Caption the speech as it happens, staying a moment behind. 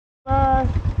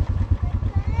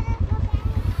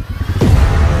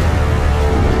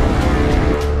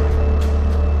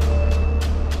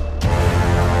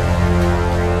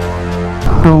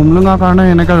তো উমলিঙৰ কাৰণে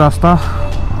এনেকৈ ৰাস্তা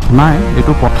নাই,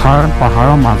 এইটো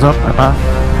পাহাৰৰ মাজত এটা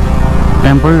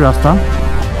টেম্পৰেৰী ৰাস্তা।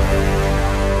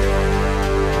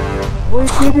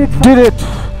 Did it!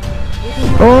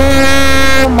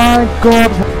 Oh my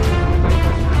God!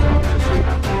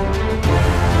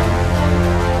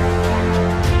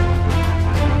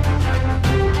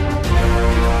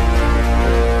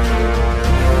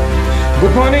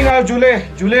 Good morning,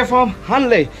 Jule from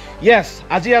Hanle. Yes,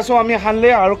 আজি আছো আমি হানলে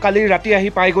আৰু কালি ৰাতি আহি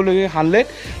পাই গলো হানলে।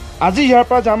 আজি ইয়াৰ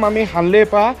পৰা যাম আমি হানলে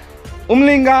পা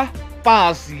উমলিংগা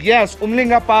পাস। Yes,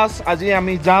 উমলিংগা পাস আজি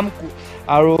আমি যাম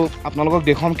আৰু আপোনালোকক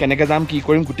দেখাম কেনেকৈ যাম কি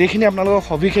কৰিম গোটেইখিনি আপোনালোকক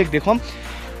সবিশেষ দেখাম।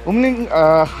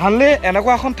 হানলে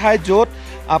এনেকুৱা এখন ঠাই য'ত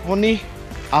আপুনি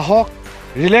আহক,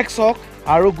 ৰিলেক্স হওক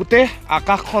আৰু গোটেই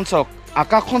আকাশখন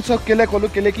চাওক কেলে ক'লোঁ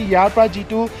কেলে কি ইয়াৰ পৰা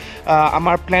যিটো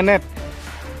আমাৰ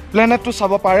প্লেনেটটো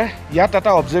চাব পাৰে। ইয়াত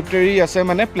এটা অবজাৰ্ভেটৰী আছে,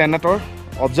 মানে প্লেনেটৰ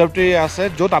অবজাৰ্ভেটৰী আছে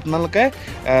য'ত আপোনালোকে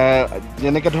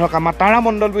যেনেকৈ ধৰক আমাৰ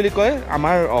তাৰামণ্ডল বুলি কয়,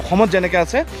 আমাৰ অসমত যেনেকৈ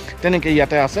আছে তেনেকৈ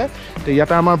ইয়াতে আছে। তো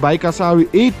ইয়াতে আমাৰ বাইক আছে আৰু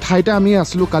এই ঠাইতে আমি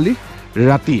আছিলোঁ কালি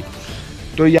ৰাতি।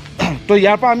 তো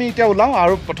ইয়াৰ পৰা আমি এতিয়া ওলাওঁ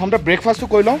আৰু প্ৰথমতে ব্ৰেকফাষ্টটো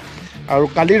কৰি লওঁ। আৰু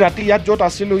কালি ৰাতি ইয়াত য'ত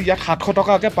আছিলোঁ ইয়াত 700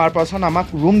 টকাকৈ পাৰ পাৰ্চন আমাক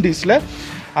ৰুম দিছিলে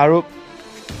আৰু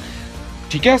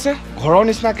ঠিকে আছে ঘৰৰ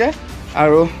নিচিনাকৈ।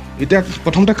 আৰু এতিয়া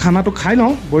প্ৰথমতে খানাটো খাই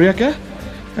লওঁ বঢ়িয়াকৈ।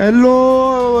 হেল্ল'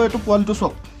 এইটো পোৱালিটো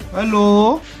চাওক। হেল্ল'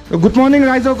 গুড মৰ্ণিং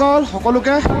ৰাইজসকল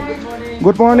সকলোকে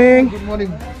গুড মৰ্ণিং।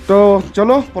 তো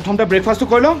চলো প্ৰথমতে ব্ৰেকফাষ্টটো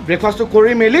কৰি লওঁ। ব্ৰেকফাষ্টটো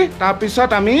কৰি মেলি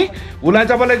তাৰপিছত আমি ওলাই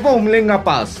যাব লাগিব উমলিংগা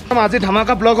পাছ। আজি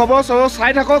ধামাকা ব্লগ হ'ব, চ'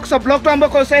 চাই থাকক। চব ব্লগটো আৰম্ভ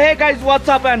কৰিছে। Hey guys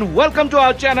WhatsApp and welcome to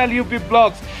hour channel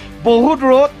UBVlogs। বহুত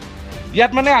ৰ'দ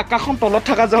ইয়াত, মানে আকাশখন তলত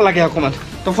থকা যেন লাগে অকণমান।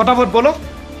 তো ফটাফট ব'লক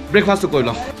ব্ৰেকফাষ্টটো কৰি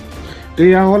লওঁ। তো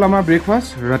এয়া হ'ল আমাৰ ব্ৰেকফাষ্ট,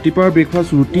 ৰাতিপুৱাৰ ব্ৰেকফাষ্ট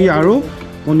ৰুটি আৰু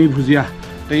কণী ভুজিয়া।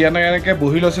 তো ইয়াত এনেকৈ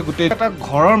বহি লৈছোঁ গোটেই এটা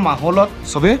ঘৰৰ মাহলত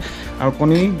চবেই, আৰু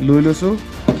কণী লৈ লৈছোঁ।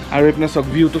 আৰু এইপিনে চক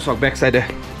ভিউটো চক বেক চাইডে।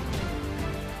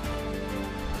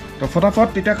 তো ফটাফট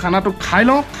তেতিয়া খানাটো খাই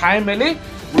লওঁ, খাই মেলি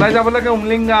ওলাই যাব লাগে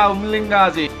উমলিংগা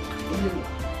আজি।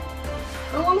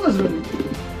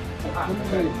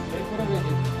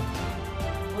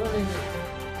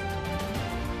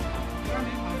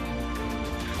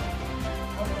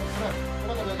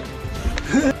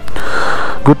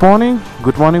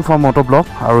 Good morning from মটোব্লগ।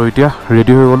 আৰু এতিয়া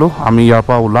ৰেডি হৈ গ'লোঁ, আমি ইয়াৰ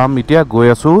পৰা ওলাম এতিয়া, গৈ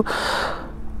আছোঁ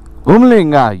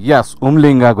উমলিংগা। য়েছ,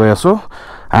 উমলিংগা গৈ আছোঁ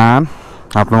এণ্ড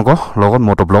আপোনালোকৰ লগত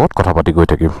মটোব্লগত কথা পাতি গৈ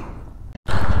থাকিম।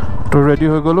 তো ৰেডি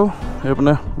হৈ গ'লোঁ,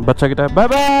 এইপিনে বাচ্চাকেইটাই bye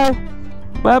bye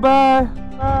bye bye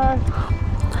bye.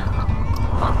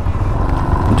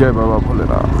 জয় বাবা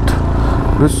ভোলেনাথ,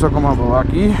 বিশ্বকৰ্মা বাবা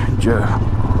কি জয়।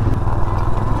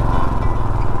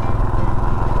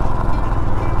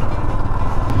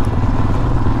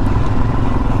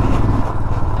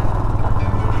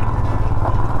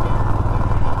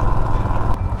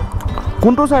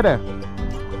 কোনটো চাইডে?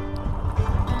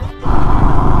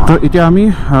 তো এতিয়া আমি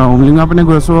উমলিংগা পিনে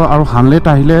গৈ আছোঁ। আৰু হানলেত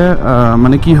আহিলে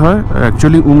মানে কি হয়,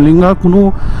 একচুৱেলি উমলিংগাৰ কোনো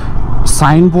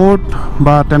চাইনবোৰ্ড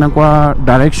বা তেনেকুৱা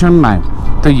ডাইৰেকশ্যন নাই।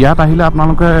 তো ইয়াত আহিলে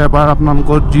আপোনালোকে এবাৰ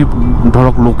আপোনালোকৰ যি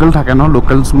ধৰক লোকেল থাকে ন,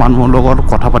 লোকেলছ মানুহৰ লগত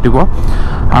কথা পাতিব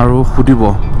আৰু সুধিব,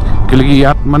 কেলৈ কি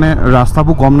ইয়াত মানে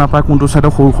ৰাস্তাবোৰ গম নাপায় কোনটো চাইডে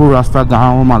সৰু সৰু ৰাস্তা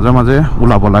গাঁৱৰ মাজে মাজে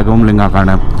ওলাব লাগে উমলিংগাৰ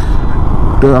কাৰণে।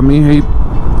 তো আমি সেই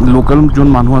লোকেল যোন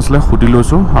মানুহ আছিলে সুধি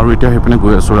লৈছোঁ আৰু এতিয়া সেইপিনে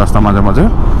গৈ আছোঁ ৰাস্তাৰ মাজে মাজে।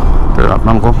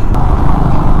 আপোনালোকক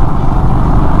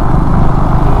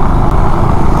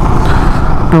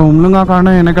তো উমলিংগাৰ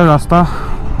কাৰণে এনেকৈ ৰাস্তা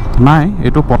নাই,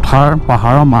 এইটো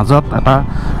পাহাৰৰ মাজত এটা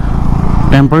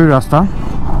টেম্পৰেৰী ৰাস্তা।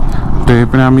 তো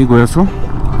এইপিনে আমি গৈ আছোঁ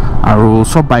আৰু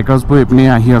চব বাইকাৰ্ছবোৰ এইপিনে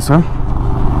আহি আছে।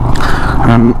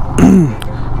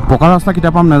 পকা ৰাস্তা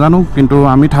কেতিয়া পাম নাজানো, কিন্তু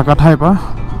আমি থকা ঠাইৰ পৰা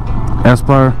এজ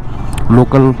পাৰ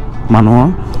লোকেল মানুহৰ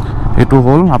এইটো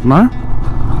হ'ল আপোনাৰ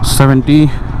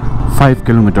 75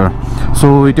 কিলোমিটাৰ। চ'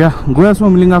 এতিয়া গৈ আছোঁ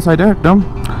উমলিংগা চাইডে, একদম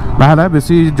লাহে লাহে,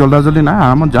 বেছি জল্দি নাই,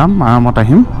 আৰামত যাম, আৰামত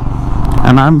আহিম।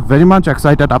 And I am very much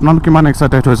excited. আপোনালোক কিমান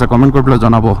এক্সাইটেড হৈছে কমেণ্ট কৰি পেলাই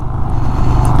জনাব।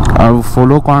 আৰু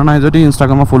ফ'ল' কৰা নাই যদি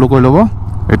ইনষ্টাগ্ৰামত ফ'ল' কৰি ল'ব,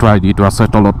 এইটো আইডিটো আছে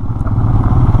তলত।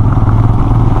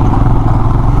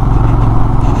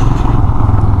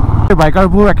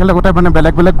 বাইকাৰবোৰ একেলগতে মানে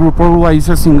বেলেগ বেলেগ গ্ৰুপৰো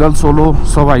আহিছে, ছিংগল চ'ল'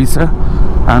 চব আহিছে।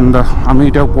 এণ্ড আমি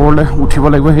এতিয়া ওপৰলৈ উঠিব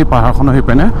লাগিব সেই পাহাৰখনৰ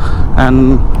সেইপিনে। এণ্ড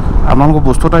আপোনালোকৰ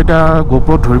বস্তু এটা এতিয়া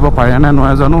গোপ্ৰত ধৰিব পাৰে নে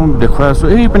নোৱাৰে জানো, দেখুৱাই আছোঁ।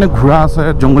 এইপিনে ঘোঁৰা আছে,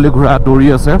 জংঘলী ঘোঁৰা দৌৰি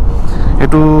আছে।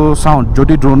 এইটো চাওঁ,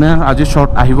 যদি ড্ৰোনে আজি শ্বট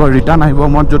আহিব, ৰিটাৰ্ণ আহিব,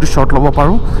 মই যদি শ্বট ল'ব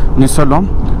পাৰোঁ নিশ্চয় ল'ম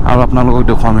আৰু আপোনালোকক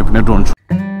দেখুৱাম সেইপিনে ড্ৰোন শ্বট।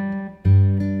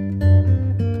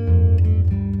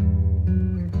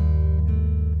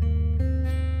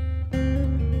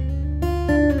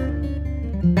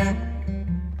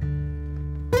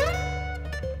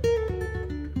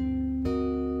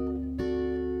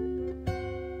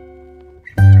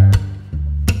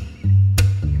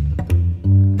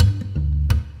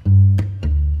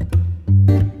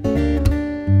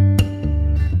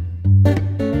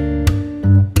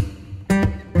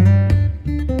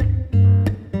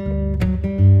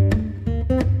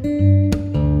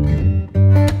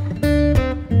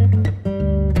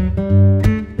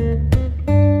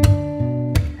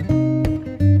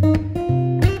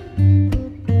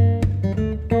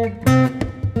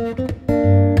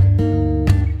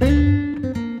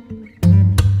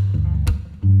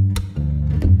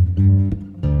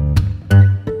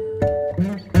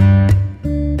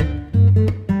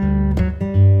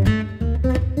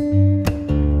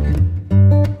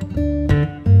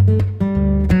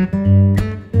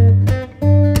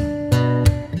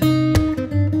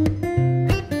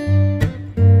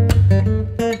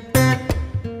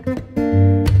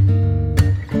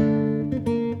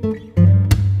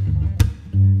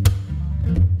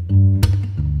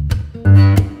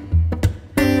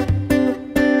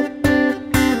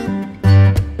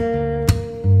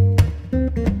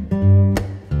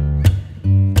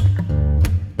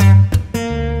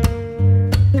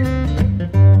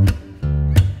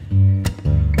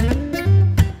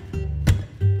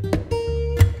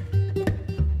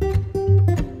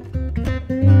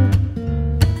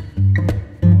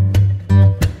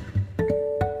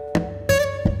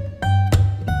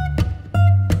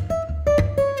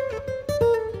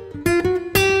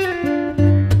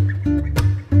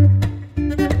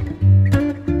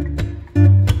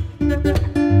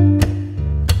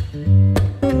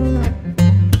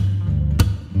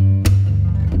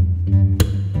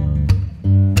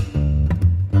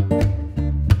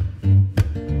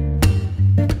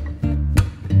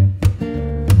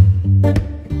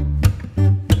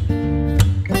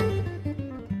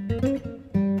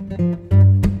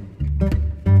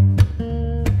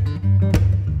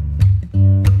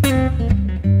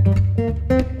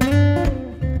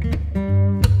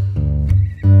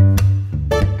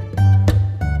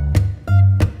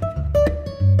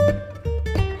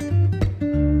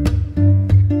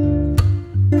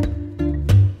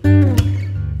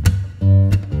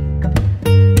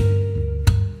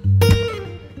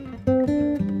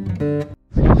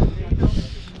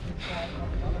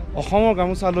 অসমৰ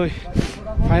গামোচা লৈ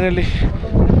ফাইনেলি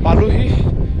পালোহি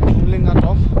উমলিংগা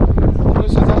টপ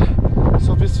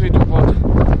 19,024 ফিট ওপৰত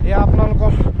এয়া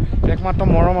আপোনালোকৰ একমাত্ৰ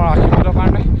মৰম আৰু আশীৰ্বাদৰ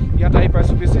কাৰণে ইয়াত আহি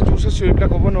পাইছোঁ বেছি জোৰছে চিঞৰিবিলাক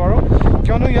ক'ব নোৱাৰোঁ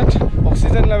কিয়নো ইয়াত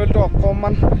অক্সিজেন লেভেলটো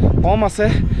অকণমান কম আছে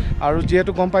আৰু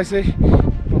যিহেতু গম পাইছে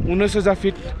 19,000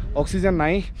 ফিট অক্সিজেন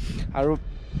নাই আৰু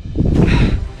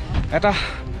এটা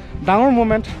ডাঙৰ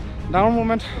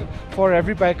movement for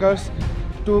every bikers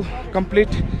to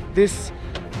complete দিছ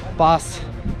পাছ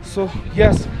চ'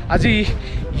 য়েছ আজি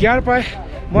ইয়াৰ পৰাই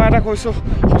মই এটা কৈছোঁ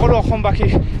সকলো অসমবাসী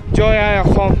জয় আই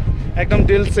অসম একদম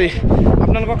দিলছে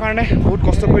আপোনালোকৰ কাৰণে বহুত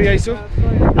কষ্ট কৰি আহিছোঁ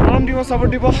মৰম দিব চাপৰ্ট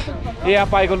দিব এয়া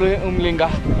পাই গ'লোঁ উমলিংগা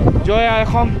জয় আই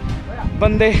অসম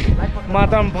বন্দে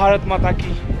মাতৰম ভাৰত মাতা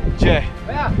কি জয়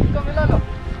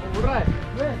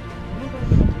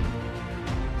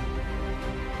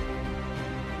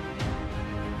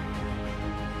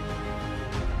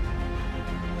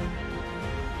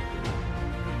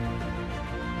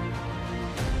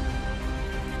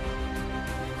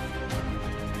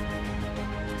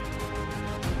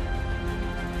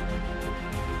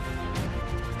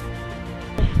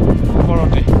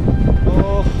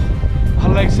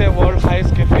ভাল লাগিছে ৱৰ্ল্ড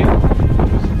হাইষ্ট কেফে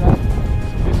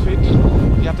সুইট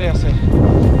ইয়াতে আছে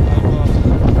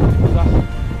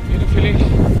এইটো ফিলিং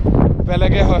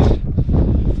বেলেগে হয়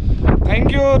থেংক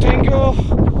ইউ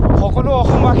সকলো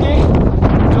অসমবাসী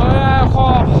জয়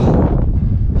অসম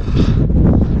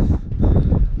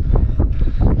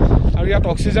আৰু ইয়াত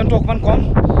অক্সিজেনটো অকণমান কম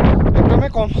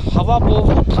একদমেই কম হাৱা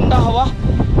বহুত ঠাণ্ডা হাৱা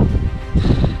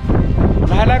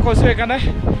লাহে লাহে কৈছোঁ সেইকাৰণে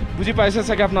বুজি পাইছে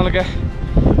চাগে আপোনালোকে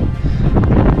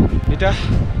এতিয়া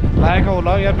লাহেকৈ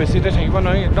ওলাওঁ ইয়াত বেছিতে থাকিব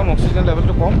নোৱাৰি একদম অক্সিজেন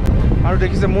লেভেলটো কম আৰু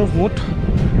দেখিছে মোৰ হুট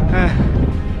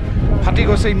ফাটি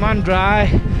গৈছে ইমান ড্ৰাই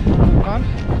কাৰণ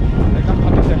একদম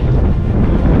ফাটিছে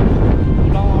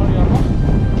ওলাওঁ আৰু ইয়াৰ পৰা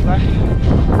ওলাই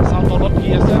চাওঁ তলত কি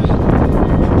আছে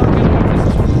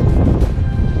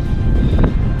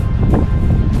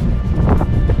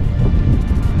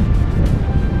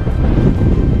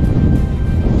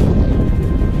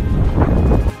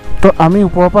তো আমি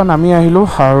ওপৰৰ পৰা নামি আহিলোঁ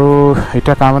আৰু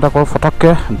এতিয়া কাম এটা কৰোঁ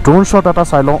ফটককৈ ড্ৰোন শ্বট এটা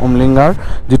চাই লওঁ উমলিংগাৰ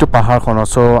যিটো পাহাৰখনৰ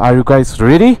চ' R U guys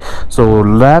ready so'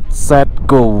 let's set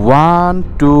গো 1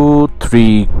 2 3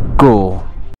 গো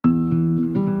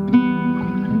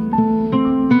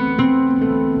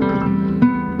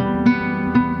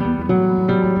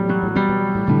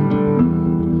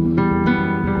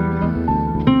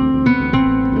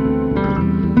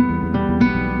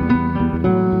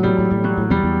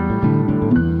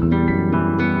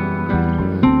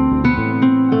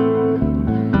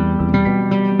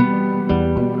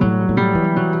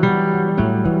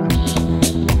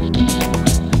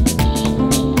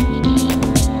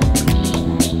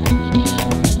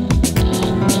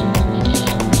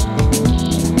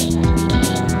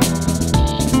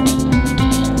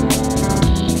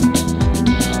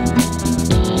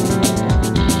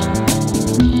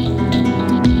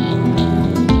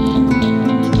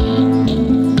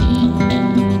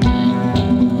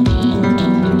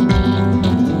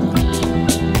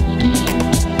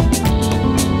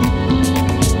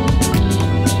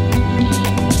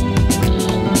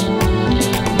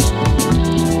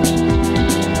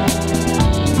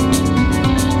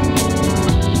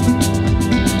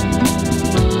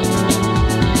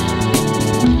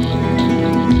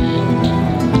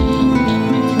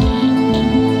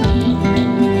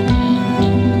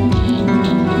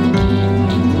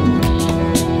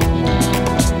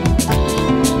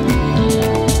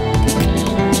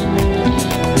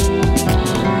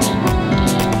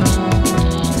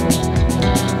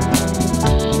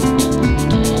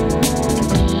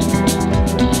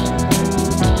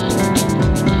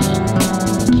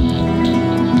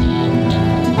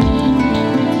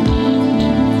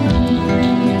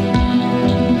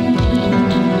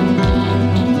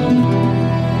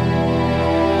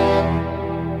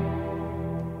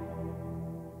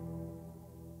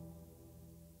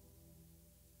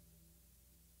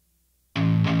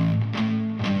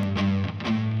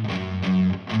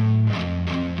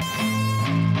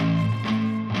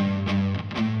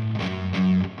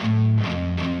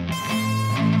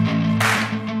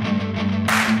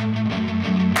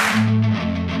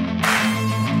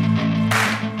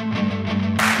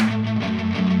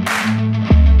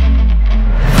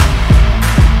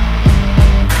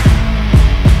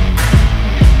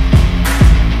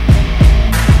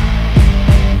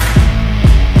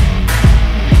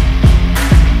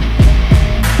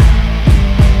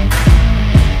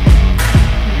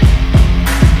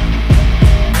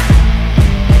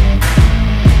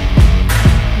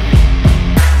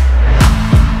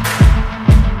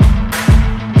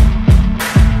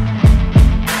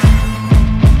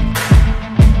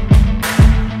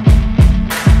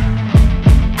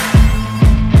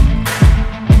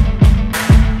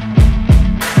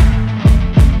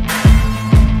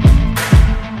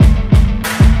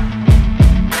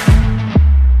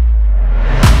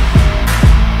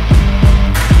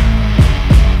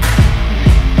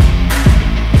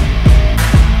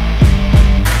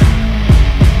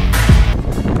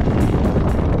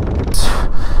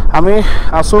আমি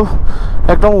আছো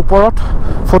একদম ওপৰত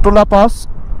ফতুলা পাছ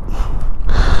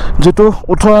যেটো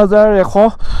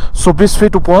 18124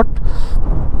 ফিট ওপৰত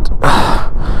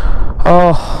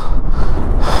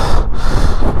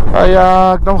আয়া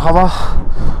একদম হাৱা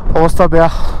অৱস্থা বেয়া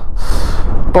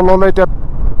তললৈ এতিয়া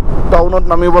টাউনত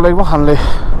নামিব লাগিব হানলে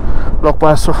লগ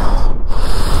পাই আছো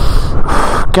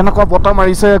কেনেকুৱা বতাহ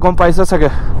মাৰিছে গম পাইছে চাগে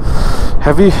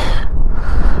হেভি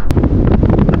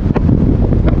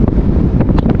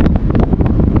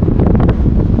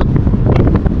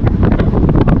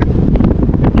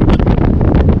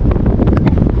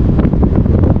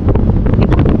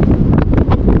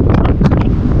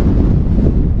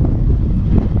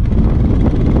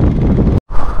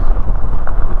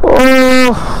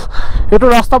এইটো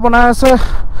ৰাস্তা বনাই আছে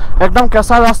একদম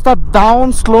কেঁচা ৰাস্তা ডাউন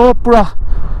স্লোপ পুৰা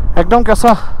একদম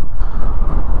কেঁচা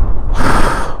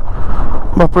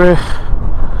বাপৰে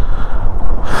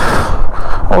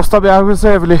অৱস্থা বেয়া হৈ গৈছে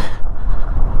বুলি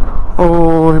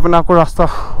সেইপিনে আকৌ ৰাস্তা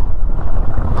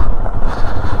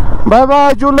বাই বাই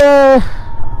জুলে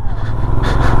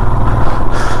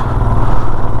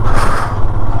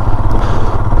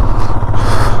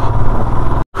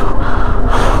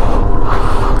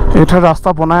এটা ৰাস্তা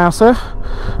বনাই আছে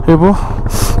এইবোৰ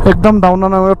একদম ডাউন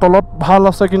নামে তলত ভাল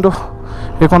আছে কিন্তু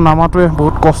এখন নামাটোৱে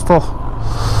বহুত কষ্ট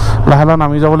লাহে লাহে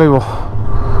নামি যাব লাগিব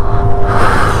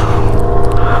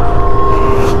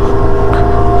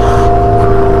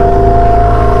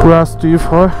পুৰা ষ্টিফ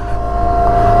হয়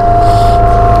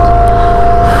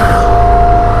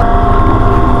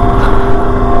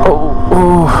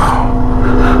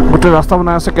গোটেই ৰাস্তা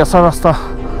বনাই আছে কেঁচা ৰাস্তা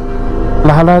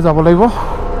লাহে লাহে যাব লাগিব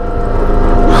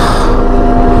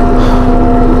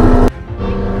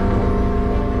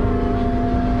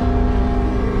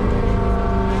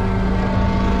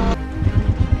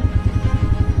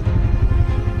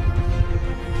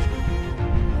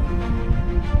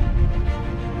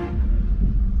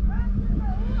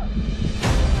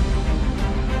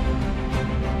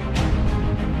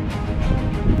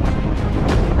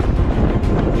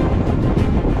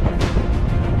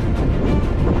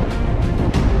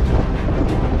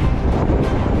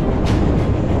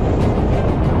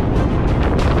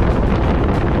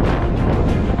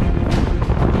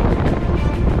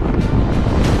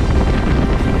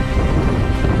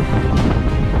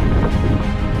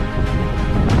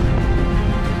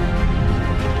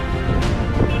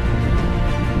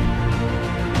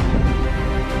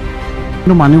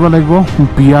মানিব লাগিব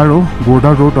বিআৰও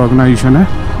বৰ্ডাৰ ৰোড অৰ্গেনাইজেশ্যনে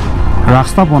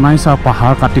ৰাস্তা বনাইছে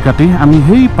পাহাৰ কাটি কাটি আমি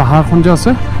সেই পাহাৰখন যে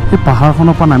আছে সেই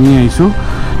পাহাৰখনৰ পৰা নামি আহিছোঁ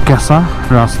কেঁচা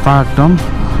ৰাস্তা একদম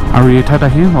আৰু এই ঠাইত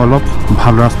আহি অলপ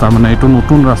ভাল ৰাস্তা মানে এইটো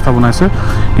নতুন ৰাস্তা বনাইছে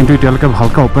কিন্তু এতিয়ালৈকে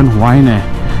ভালকৈ অপেন হোৱাই নাই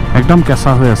একদম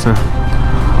কেঁচা হৈ আছে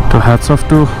তো হেডছ অফ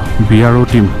টু বিআৰও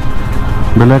টিম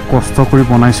বেলেগ কষ্ট কৰি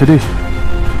বনাইছে দেই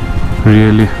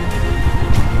ৰিয়েলি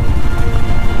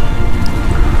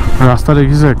ৰাস্তা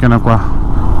দেখিছে কেনেকুৱা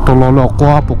তললৈ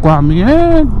অকোৱা পকোৱা আমি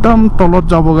একদম তলত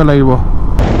যাবগৈ লাগিব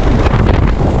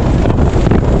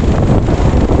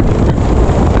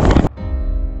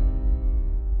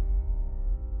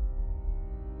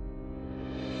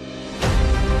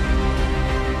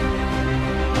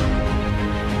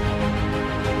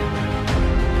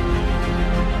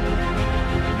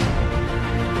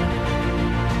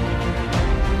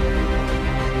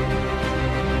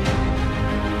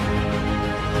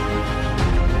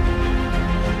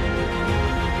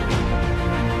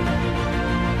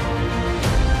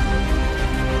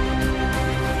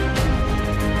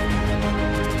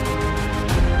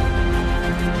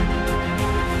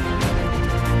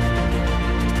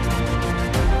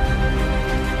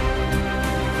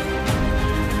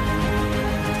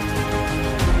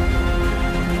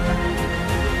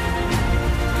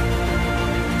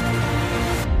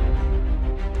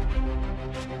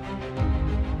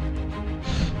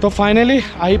তো ফাইনেলি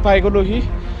আহি পাই গ'লোহি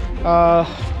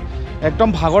একদম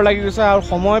ভাগৰ লাগি গৈছে আৰু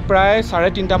সময় প্ৰায়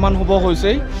 3:30 মান হ'ব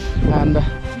হৈছেই এণ্ড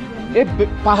এই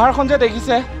পাহাৰখন যে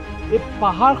দেখিছে এই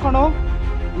পাহাৰখনৰ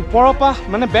ওপৰৰ পৰা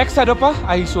মানে বেক চাইডৰ পৰা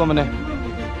আহিছোঁ মানে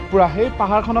পুৰা সেই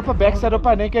পাহাৰখনৰ পৰা বেক চাইডৰ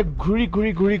পৰা এনেকৈ ঘূৰি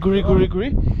ঘূৰি ঘূৰি ঘূৰি ঘূৰি ঘূৰি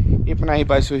এইপিনে আহি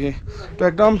পাইছোঁহি তো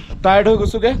একদম টায়াৰ্ড হৈ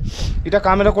গৈছোঁগৈ এতিয়া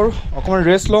কাম এটা কৰোঁ অকণমান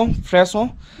ৰেষ্ট লওঁ ফ্ৰেছ হওঁ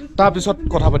তাৰপিছত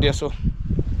কথা পাতি আছোঁ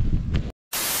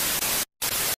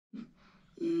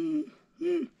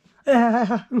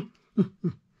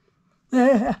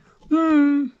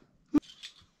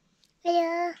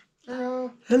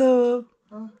Hello.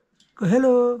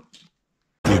 Hello.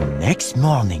 The next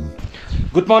morning.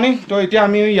 Good morning. তো এতিয়া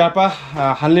আমি ইয়াৰ পৰা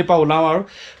হানলিৰ পৰা ওলাম আৰু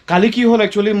কালি কি হ'ল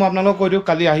একচুৱেলি মই আপোনালোকক কৈ দিওঁ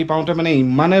কালি আহি পাওঁতে মানে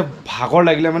ইমানে ভাগৰ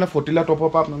লাগিলে মানে ফটিলা টপৰ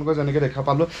পৰা আপোনালোকে যেনেকৈ দেখা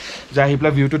পালোঁ যে আহি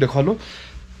পেলাই ভিউটো দেখুৱালোঁ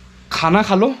খানা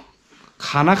খালোঁ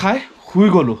খানা খাই শুই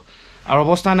গ'লোঁ আৰু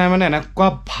অৱস্থা নাই মানে এনেকুৱা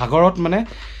ভাগৰত মানে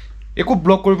একো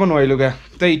ব্লগ কৰিব নোৱাৰিলোঁগৈ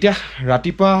তো এতিয়া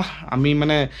ৰাতিপুৱা আমি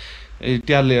মানে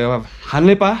এতিয়া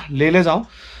হানলে পৰা লেলৈ যাওঁ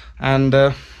এণ্ড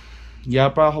ইয়াৰ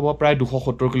পৰা হ'ব প্ৰায়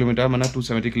 270 কিলোমিটাৰ মানে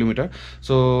 270 কিলোমিটাৰ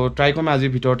চ' ট্ৰাই কৰিম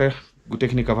আজিৰ ভিতৰতে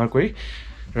গোটেইখিনি কভাৰ কৰি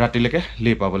ৰাতিলৈকে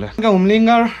লে পাবলৈ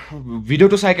উমলিংগাৰ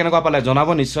ভিডিঅ'টো চাই কেনেকুৱা পালে জনাব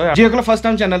নিশ্চয় যিসকলে ফাৰ্ষ্ট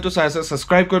টাইম চেনেলটো চাই আছে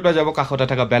ছাবস্ক্ৰাইব কৰি পেলাই যাব কাষতে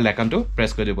থকা বেল আইকনটো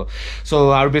প্ৰেছ কৰি দিব চ'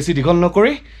 আৰু বেছি দীঘল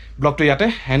নকৰি ব্লগটো ইয়াতে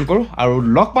হেণ্ড কৰোঁ আৰু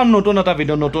লগ পাম নতুন এটা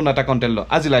ভিডিঅ' নতুন এটা কণ্টেণ্ট লৈ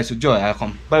আজি লাইছোঁ জয়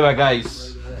Assam bye bye guys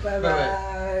bye bye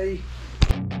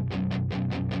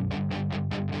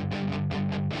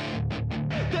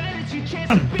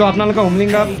তো আপোনালোকে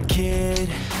উমলিংগা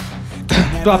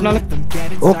তো আপোনালোকে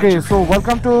okay so'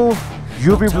 welcome to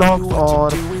UBVlogs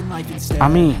और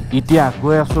আমি এতিয়া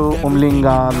গৈ আছোঁ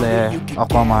উমলিংগালে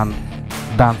অকণমান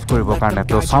ডান্স কৰিবৰ কাৰণে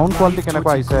তো সাউণ্ড কোৱালিটি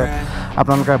কেনেকুৱা আহিছে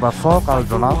আপোনালোকে এবাৰ চাওক আৰু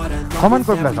জনাওক কমেণ্ট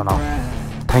কৰি পেলাই জনাওক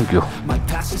thank U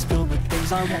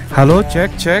hello'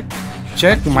 check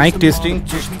mic testing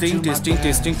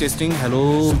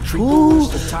hello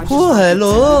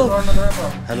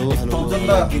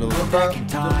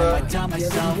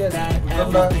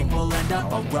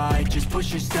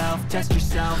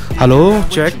hello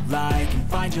check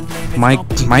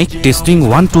mic testing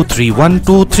 1 2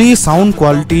 3 sound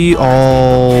quality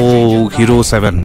of Hero 7